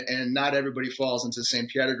 and not everybody falls into the same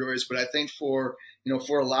categories. But I think for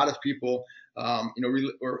a lot of people,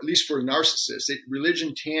 or at least for narcissists,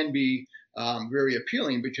 religion can be very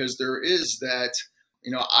appealing because there is that,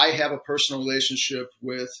 I have a personal relationship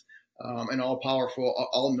with an all-powerful,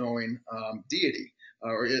 all-knowing deity,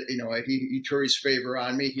 or he curries favor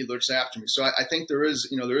on me, he looks after me. So I think there is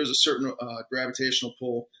a certain gravitational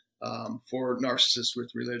pull for narcissists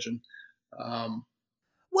with religion.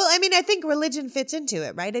 Well, I mean, I think religion fits into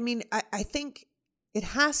it, right? I mean, I think it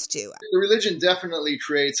has to. The religion definitely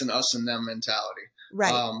creates an us and them mentality.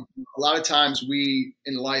 Right. A lot of times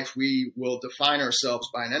in life, we will define ourselves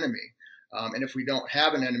by an enemy. And if we don't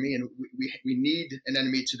have an enemy and we need an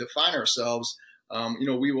enemy to define ourselves,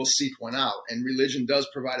 we will seek one out. And religion does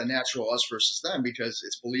provide a natural us versus them because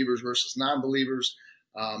it's believers versus non-believers.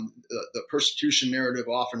 The persecution narrative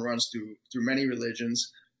often runs through many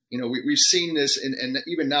religions. We've seen this, and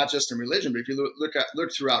even not just in religion, but if you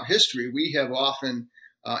look throughout history, we have often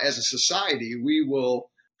as a society, we will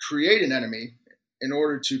create an enemy in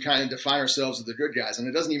order to kind of define ourselves as the good guys. And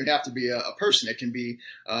it doesn't even have to be a person. It can be,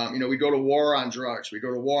 we go to war on drugs. We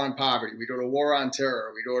go to war on poverty. We go to war on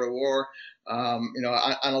terror. We go to war, on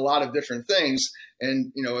a lot of different things.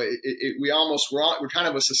 And, we're kind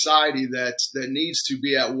of a society that needs to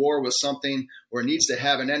be at war with something or needs to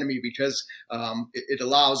have an enemy because it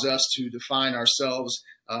allows us to define ourselves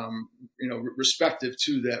respective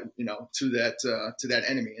to that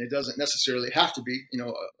enemy. And it doesn't necessarily have to be,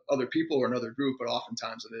 other people or another group, but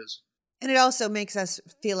oftentimes it is. And it also makes us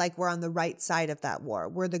feel like we're on the right side of that war.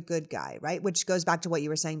 We're the good guy, right? Which goes back to what you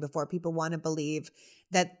were saying before. People want to believe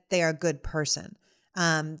that they are a good person,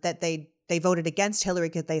 that they voted against Hillary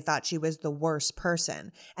because they thought she was the worst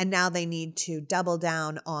person. And now they need to double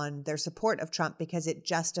down on their support of Trump because it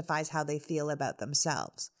justifies how they feel about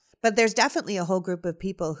themselves. But there's definitely a whole group of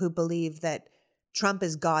people who believe that Trump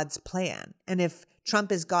is God's plan. And if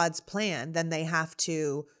Trump is God's plan, then they have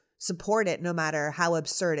to support it no matter how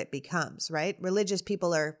absurd it becomes, right? Religious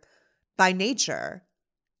people are by nature,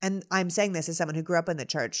 and I'm saying this as someone who grew up in the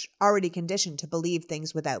church, already conditioned to believe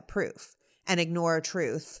things without proof and ignore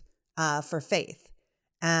truth for faith.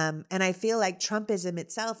 And I feel like Trumpism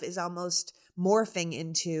itself is almost morphing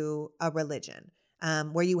into a religion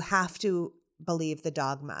where you have to believe the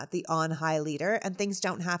dogma, the on high leader, and things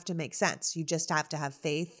don't have to make sense. You just have to have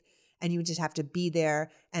faith and you just have to be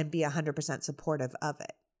there and be 100% supportive of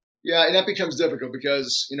it. Yeah, and that becomes difficult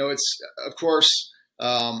because, it's, of course,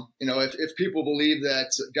 if people believe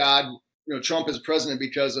that God, Trump is president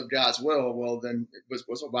because of God's will, well, then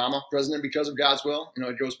was Obama president because of God's will?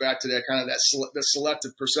 It goes back to that kind of the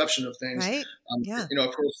selective perception of things. Right. Yeah.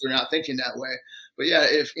 Of course, they're not thinking that way. But yeah,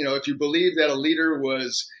 if you believe that a leader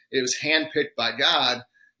was handpicked by God,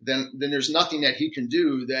 then there's nothing that he can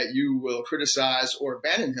do that you will criticize or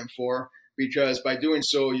abandon him for, because by doing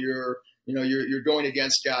so, you're going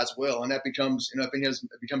against God's will, and that becomes,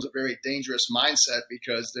 it becomes a very dangerous mindset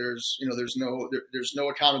because there's no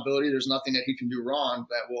accountability. There's nothing that he can do wrong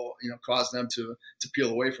that will, cause them to peel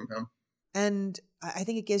away from him. And I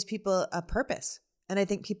think it gives people a purpose, and I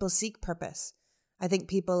think people seek purpose. I think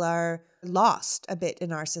people are lost a bit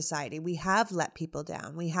in our society. We have let people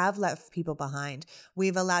down. We have left people behind.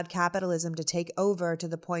 We've allowed capitalism to take over to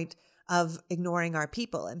the point of ignoring our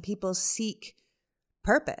people, and people seek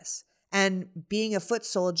purpose. And being a foot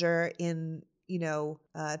soldier in,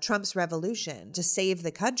 Trump's revolution to save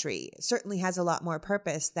the country certainly has a lot more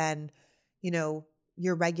purpose than,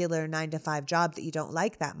 your regular 9-to-5 job that you don't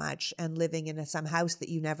like that much and living in some house that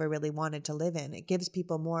you never really wanted to live in. It gives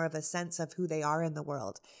people more of a sense of who they are in the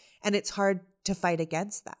world. And it's hard to fight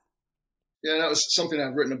against that. Yeah, that was something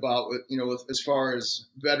I've written about, with as far as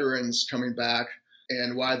veterans coming back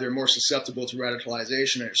and why they're more susceptible to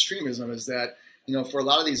radicalization and extremism is that, for a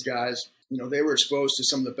lot of these guys, they were exposed to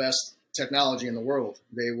some of the best technology in the world.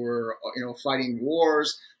 They were, fighting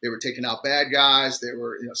wars. They were taking out bad guys. They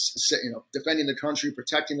were, defending the country,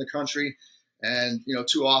 protecting the country. And,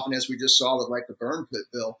 too often, as we just saw with like the burn pit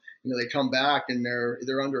bill, they come back and they're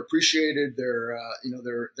underappreciated.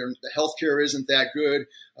 The healthcare isn't that good.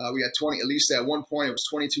 We had at least at one point, it was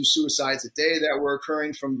 22 suicides a day that were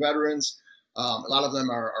occurring from veterans. A lot of them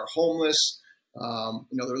are homeless.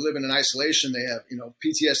 They're living in isolation. They have,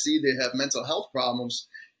 PTSD. They have mental health problems.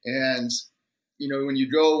 And, when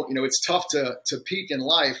you go, it's tough to peak in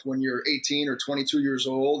life when you're 18 or 22 years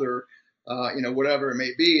old or, whatever it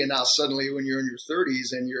may be. And now suddenly when you're in your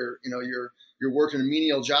 30s and you're working a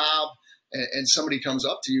menial job and somebody comes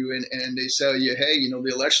up to you and they say, hey,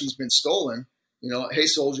 the election's been stolen. Hey,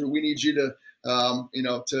 soldier, we need you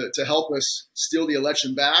to help us steal the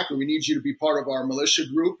election back, or we need you to be part of our militia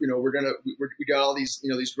group. We got all these,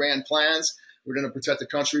 these grand plans. We're going to protect the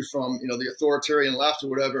country from, the authoritarian left or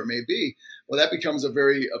whatever it may be. Well, that becomes a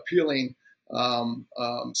very appealing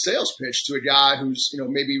sales pitch to a guy who's,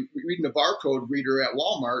 maybe reading a barcode reader at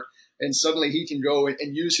Walmart, and suddenly he can go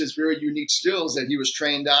and use his very unique skills that he was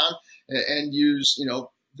trained on and use,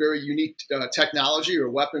 very unique technology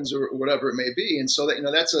or weapons or whatever it may be. And so that,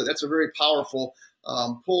 that's a very powerful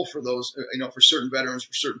pull for those, for certain veterans,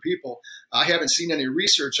 for certain people. I haven't seen any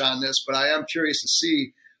research on this, but I am curious to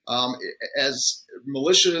see as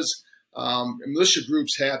militia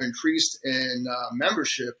groups have increased in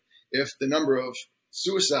membership, if the number of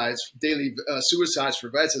daily suicides for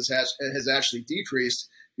vets has actually decreased,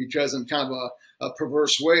 because in kind of a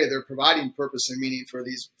perverse way, they're providing purpose and meaning for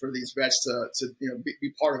these vets to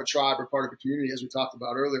be part of a tribe or part of a community, as we talked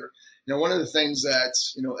about earlier. One of the things that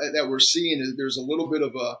that we're seeing is there's a little bit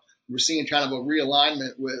of we're seeing kind of a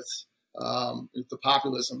realignment with the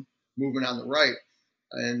populism movement on the right,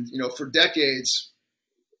 and for decades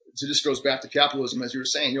it just goes back to capitalism, as you were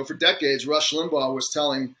saying. For decades, Rush Limbaugh was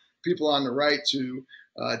telling people on the right to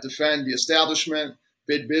defend the establishment,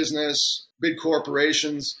 big business, big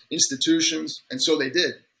corporations, institutions, and so they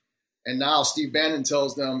did. And now Steve Bannon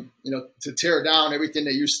tells them, to tear down everything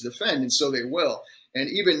they used to defend, and so they will. And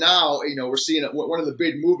even now, we're seeing one of the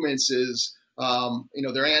big movements is,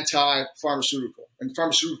 they're anti-pharmaceutical, and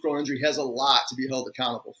pharmaceutical industry has a lot to be held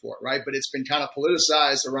accountable for, right? But it's been kind of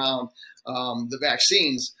politicized around the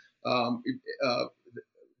vaccines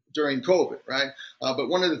during COVID, right? But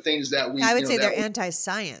one of the things that I would say they're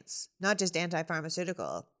anti-science, not just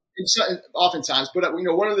anti-pharmaceutical. Oftentimes, but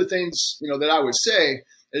one of the things that I would say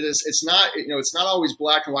is it's not always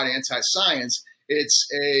black and white anti-science. It's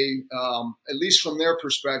at least from their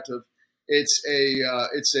perspective, it's a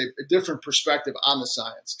different perspective on the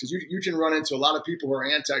science, because you can run into a lot of people who are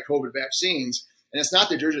anti-COVID vaccines, and it's not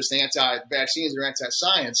that they're just anti-vaccines or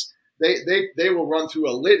anti-science. They will run through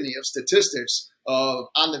a litany of statistics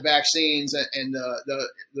on the vaccines and the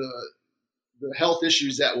health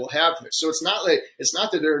issues that we'll have. So it's not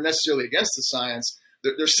that they're necessarily against the science.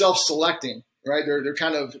 They're self-selecting, right? They're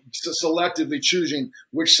kind of selectively choosing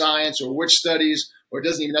which science or which studies, or it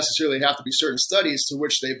doesn't even necessarily have to be certain studies to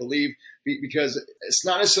which they believe, because it's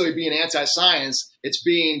not necessarily being anti-science. It's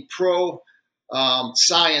being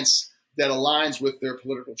pro-science that aligns with their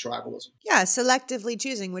political tribalism. Yeah, selectively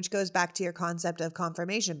choosing, which goes back to your concept of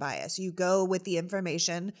confirmation bias. You go with the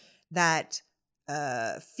information that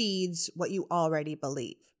feeds what you already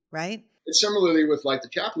believe, right? And similarly with like the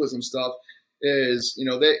capitalism stuff is,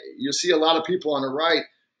 you see a lot of people on the right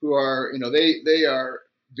who are, they are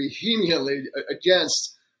vehemently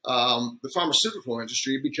against the pharmaceutical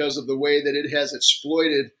industry because of the way that it has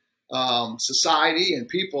exploited society and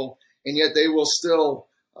people, and yet they will still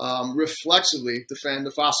reflexively defend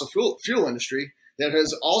the fossil fuel industry that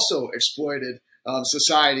has also exploited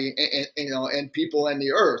society and people and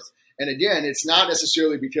the earth. And again, it's not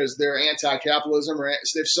necessarily because they're anti-capitalism or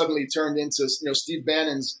they've suddenly turned into Steve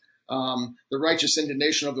Bannon's the righteous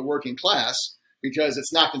indignation of the working class, because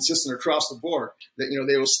it's not consistent across the board. That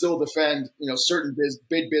they will still defend certain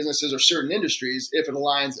big businesses or certain industries if it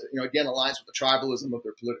aligns with the tribalism of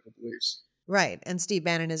their political beliefs. Right. And Steve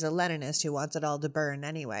Bannon is a Leninist who wants it all to burn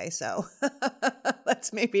anyway. So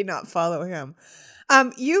let's maybe not follow him.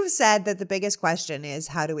 You've said that the biggest question is,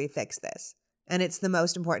 how do we fix this? And it's the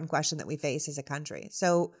most important question that we face as a country.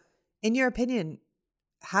 So in your opinion,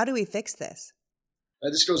 how do we fix this?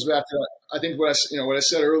 This goes back to, I think, what I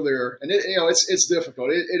said earlier, and it's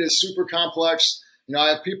difficult. It is super complex. I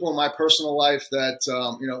have people in my personal life that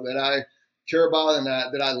that I care about and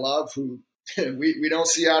that I love who we don't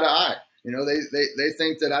see eye to eye. They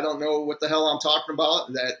think that I don't know what the hell I'm talking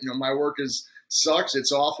about, that my work sucks,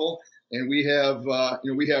 it's awful, and we have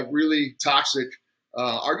really toxic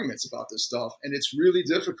arguments about this stuff, and it's really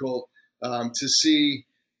difficult to see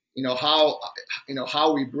how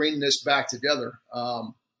we bring this back together.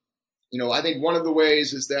 I think one of the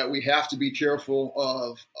ways is that we have to be careful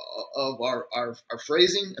of our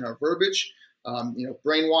phrasing and our verbiage.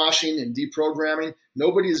 Brainwashing and deprogramming.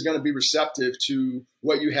 Nobody is going to be receptive to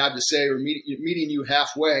what you have to say or meeting you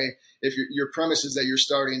halfway if your premise is that you're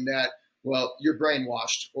starting that, well, you're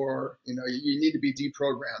brainwashed or you need to be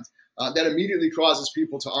deprogrammed. That immediately causes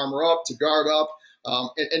people to armor up, to guard up.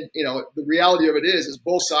 The reality of it is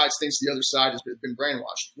both sides thinks the other side has been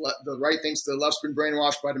brainwashed. The right thinks the left's been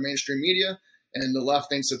brainwashed by the mainstream media, and the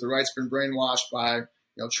left thinks that the right's been brainwashed by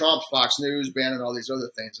Trump, Fox News, Bannon, all these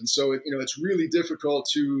other things. And so it's really difficult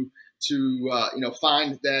to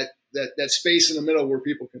find that space in the middle where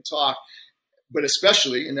people can talk. But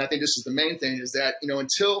especially, and I think this is the main thing, is that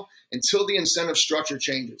until the incentive structure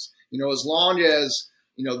changes, as long as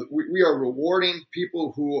we are rewarding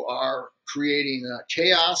people who are creating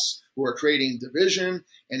chaos, who are creating division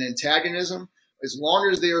and antagonism, as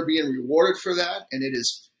long as they are being rewarded for that, and it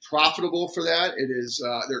is profitable for that, it is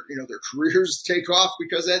their careers take off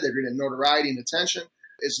because of that, they're getting notoriety and attention.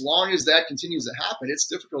 As long as that continues to happen, it's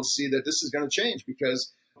difficult to see that this is going to change,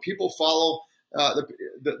 because people follow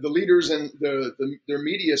the leaders and their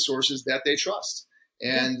media sources that they trust,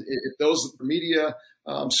 and if those media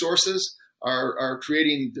sources are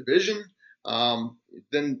creating division,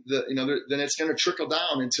 then it's going to trickle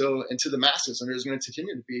down into the masses, and there's going to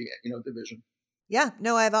continue to be division. Yeah,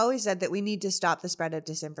 no, I've always said that we need to stop the spread of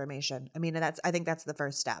disinformation. I mean, I think that's the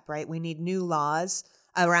first step, right? We need new laws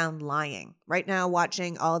around lying. Right now,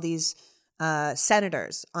 watching all these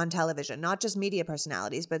senators on television, not just media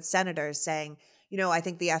personalities, but senators saying, I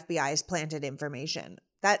think the FBI has planted information.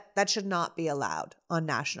 That should not be allowed on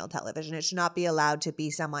national television. It should not be allowed to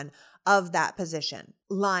be someone of that position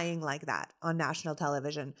lying like that on national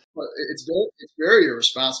television. Well, it's very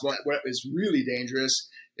irresponsible. What is really dangerous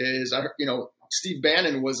is, Steve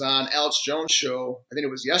Bannon was on Alex Jones' show, I think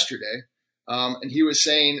it was yesterday, and he was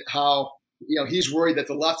saying how, he's worried that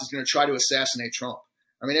the left is going to try to assassinate Trump.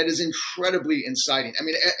 I mean, that is incredibly inciting. I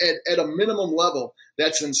mean, at a minimum level,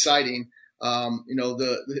 that's inciting.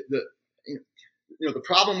 The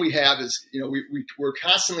problem we have is, we're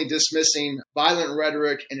constantly dismissing violent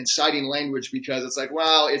rhetoric and inciting language because it's like,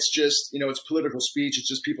 well, it's just, it's political speech. It's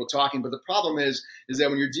just people talking. But the problem is that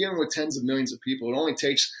when you're dealing with tens of millions of people, it only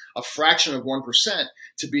takes a fraction of 1%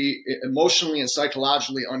 to be emotionally and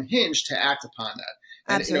psychologically unhinged to act upon that.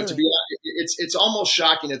 And, Absolutely. it's almost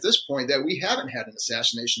shocking at this point that we haven't had an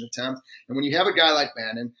assassination attempt. And when you have a guy like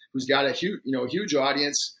Bannon, who's got a huge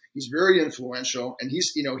audience, he's very influential, and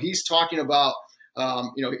he's talking about,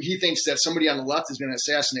 he thinks that somebody on the left is going to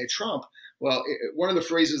assassinate Trump. Well, one of the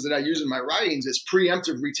phrases that I use in my writings is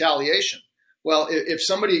preemptive retaliation. Well, if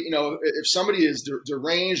somebody is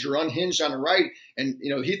deranged or unhinged on the right, and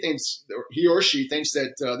he or she thinks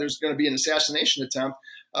that there's going to be an assassination attempt,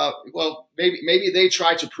 well, maybe they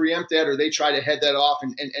try to preempt that, or they try to head that off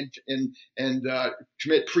and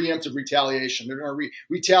commit preemptive retaliation. They're going to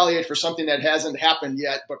retaliate for something that hasn't happened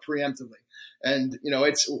yet, but preemptively. And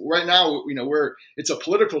it's right now, it's a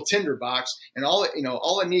political tinderbox, and all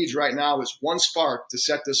it needs right now is one spark to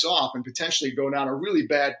set this off and potentially go down a really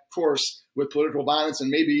bad course with political violence and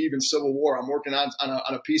maybe even civil war. I'm working on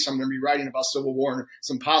a piece I'm going to be writing about civil war and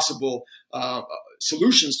some possible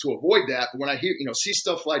solutions to avoid that. But when I see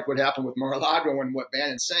stuff like what happened with Mar-a-Lago and what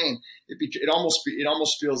Bannon's saying, it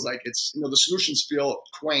almost feels like it's, the solutions feel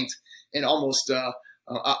quaint and almost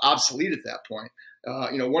obsolete at that point.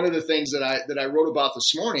 One of the things that I wrote about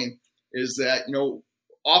this morning is that,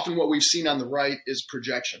 often what we've seen on the right is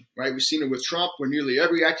projection, right? We've seen it with Trump, where nearly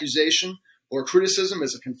every accusation or criticism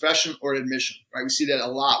is a confession or admission, right? We see that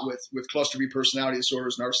a lot with cluster B personality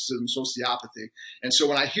disorders, narcissism, sociopathy. And so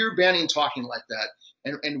when I hear Bannon talking like that,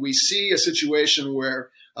 and we see a situation where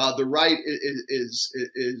the right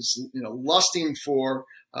is lusting for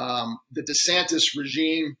the DeSantis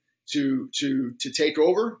regime to take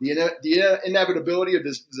over, the inevitability of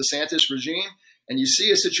this DeSantis regime. And you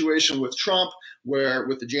see a situation with Trump where,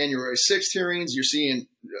 with the January 6th hearings, you're seeing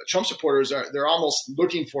Trump supporters they're almost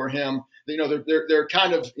looking for him. They're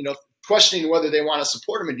kind of questioning whether they want to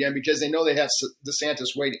support him again because they know they have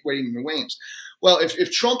DeSantis waiting in the wings. Well,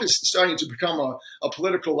 if Trump is starting to become a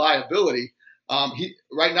political liability,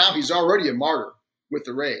 right now he's already a martyr with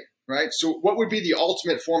the raid, right? So what would be the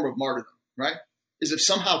ultimate form of martyrdom, right? Is if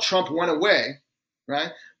somehow Trump went away,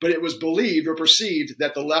 right? But it was believed or perceived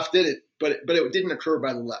that the left did it, but it didn't occur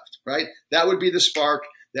by the left, right? That would be the spark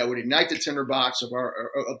that would ignite the tinderbox of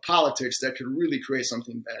politics that could really create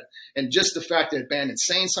something bad. And just the fact that Bannon's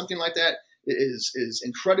saying something like that is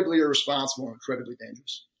incredibly irresponsible and incredibly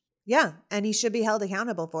dangerous. Yeah, and he should be held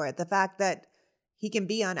accountable for it. The fact that he can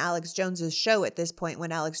be on Alex Jones's show at this point,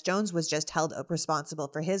 when Alex Jones was just held responsible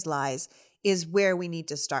for his lies, is where we need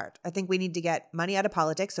to start. I think we need to get money out of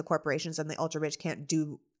politics so corporations and the ultra-rich can't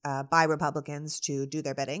buy Republicans to do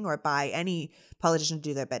their bidding or buy any politician to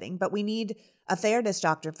do their bidding. But we need a fairness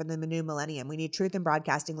doctrine for the new millennium. We need truth in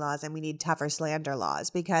broadcasting laws, and we need tougher slander laws,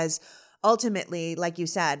 because ultimately, like you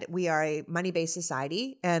said, we are a money-based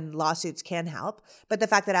society and lawsuits can help. But the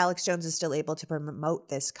fact that Alex Jones is still able to promote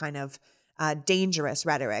this kind of dangerous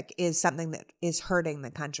rhetoric is something that is hurting the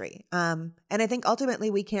country. And I think ultimately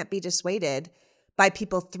we can't be dissuaded by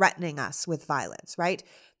people threatening us with violence, right?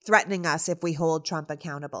 Threatening us if we hold Trump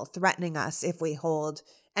accountable, threatening us if we hold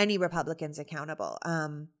any Republicans accountable.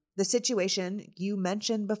 The situation you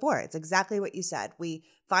mentioned before, it's exactly what you said. We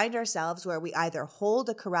find ourselves where we either hold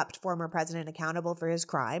a corrupt former president accountable for his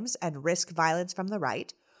crimes and risk violence from the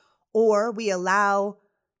right, or we allow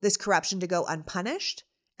this corruption to go unpunished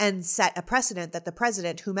and set a precedent that the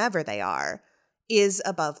president, whomever they are, is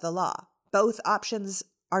above the law. Both options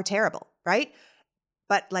are terrible, right?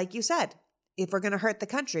 But like you said, if we're going to hurt the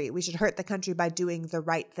country, we should hurt the country by doing the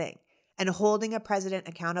right thing. And holding a president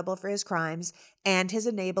accountable for his crimes and his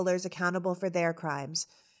enablers accountable for their crimes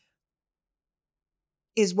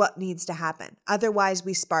is what needs to happen. Otherwise,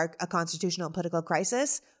 we spark a constitutional and political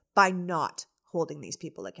crisis by not holding these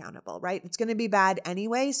people accountable, right? It's going to be bad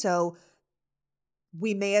anyway, so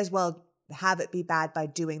we may as well have it be bad by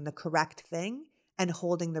doing the correct thing and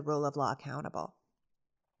holding the rule of law accountable.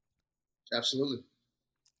 Absolutely.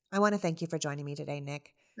 I want to thank you for joining me today,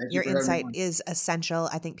 Nick. Thank you Your for having me insight on. is essential.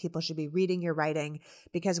 I think people should be reading your writing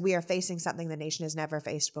because we are facing something the nation has never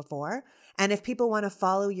faced before. And if people want to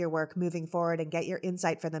follow your work moving forward and get your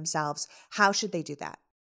insight for themselves, how should they do that?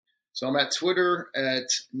 So I'm at Twitter at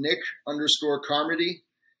Nick_Carmody,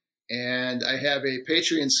 and I have a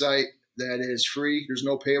Patreon site that is free. There's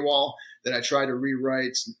no paywall that I try to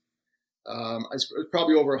rewrite. It's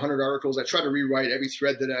probably over 100 articles. I try to rewrite every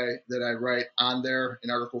thread that I write on there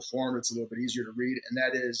in article form. It's a little bit easier to read, and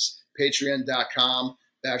that is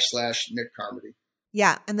patreon.com/Nick Carmody.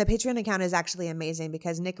 Yeah, and the Patreon account is actually amazing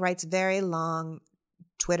because Nick writes very long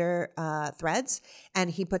Twitter threads,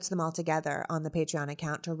 and he puts them all together on the Patreon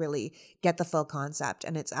account to really get the full concept,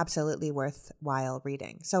 and it's absolutely worthwhile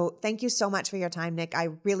reading. So thank you so much for your time, Nick. I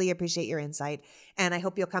really appreciate your insight, and I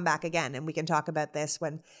hope you'll come back again and we can talk about this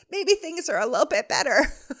when maybe things are a little bit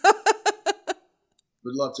better.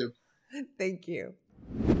 Would love to. Thank you.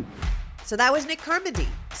 So that was Nick Carmody,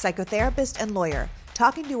 psychotherapist and lawyer,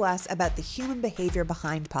 talking to us about the human behavior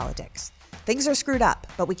behind politics. Things are screwed up,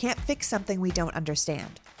 but we can't fix something we don't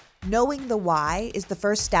understand. Knowing the why is the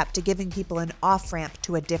first step to giving people an off-ramp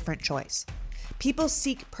to a different choice. People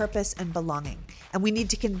seek purpose and belonging, and we need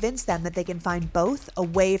to convince them that they can find both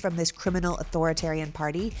away from this criminal authoritarian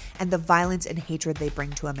party and the violence and hatred they bring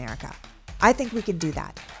to America. I think we can do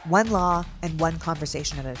that, one law and one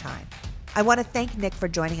conversation at a time. I want to thank Nick for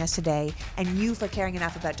joining us today and you for caring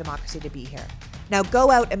enough about democracy to be here. Now go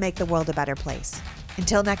out and make the world a better place.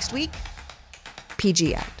 Until next week,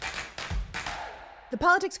 PG out. The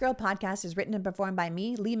Politics Girl podcast is written and performed by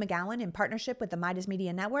me, Lee McGowan, in partnership with the Midas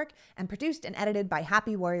Media Network, and produced and edited by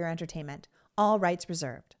Happy Warrior Entertainment. All rights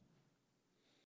reserved.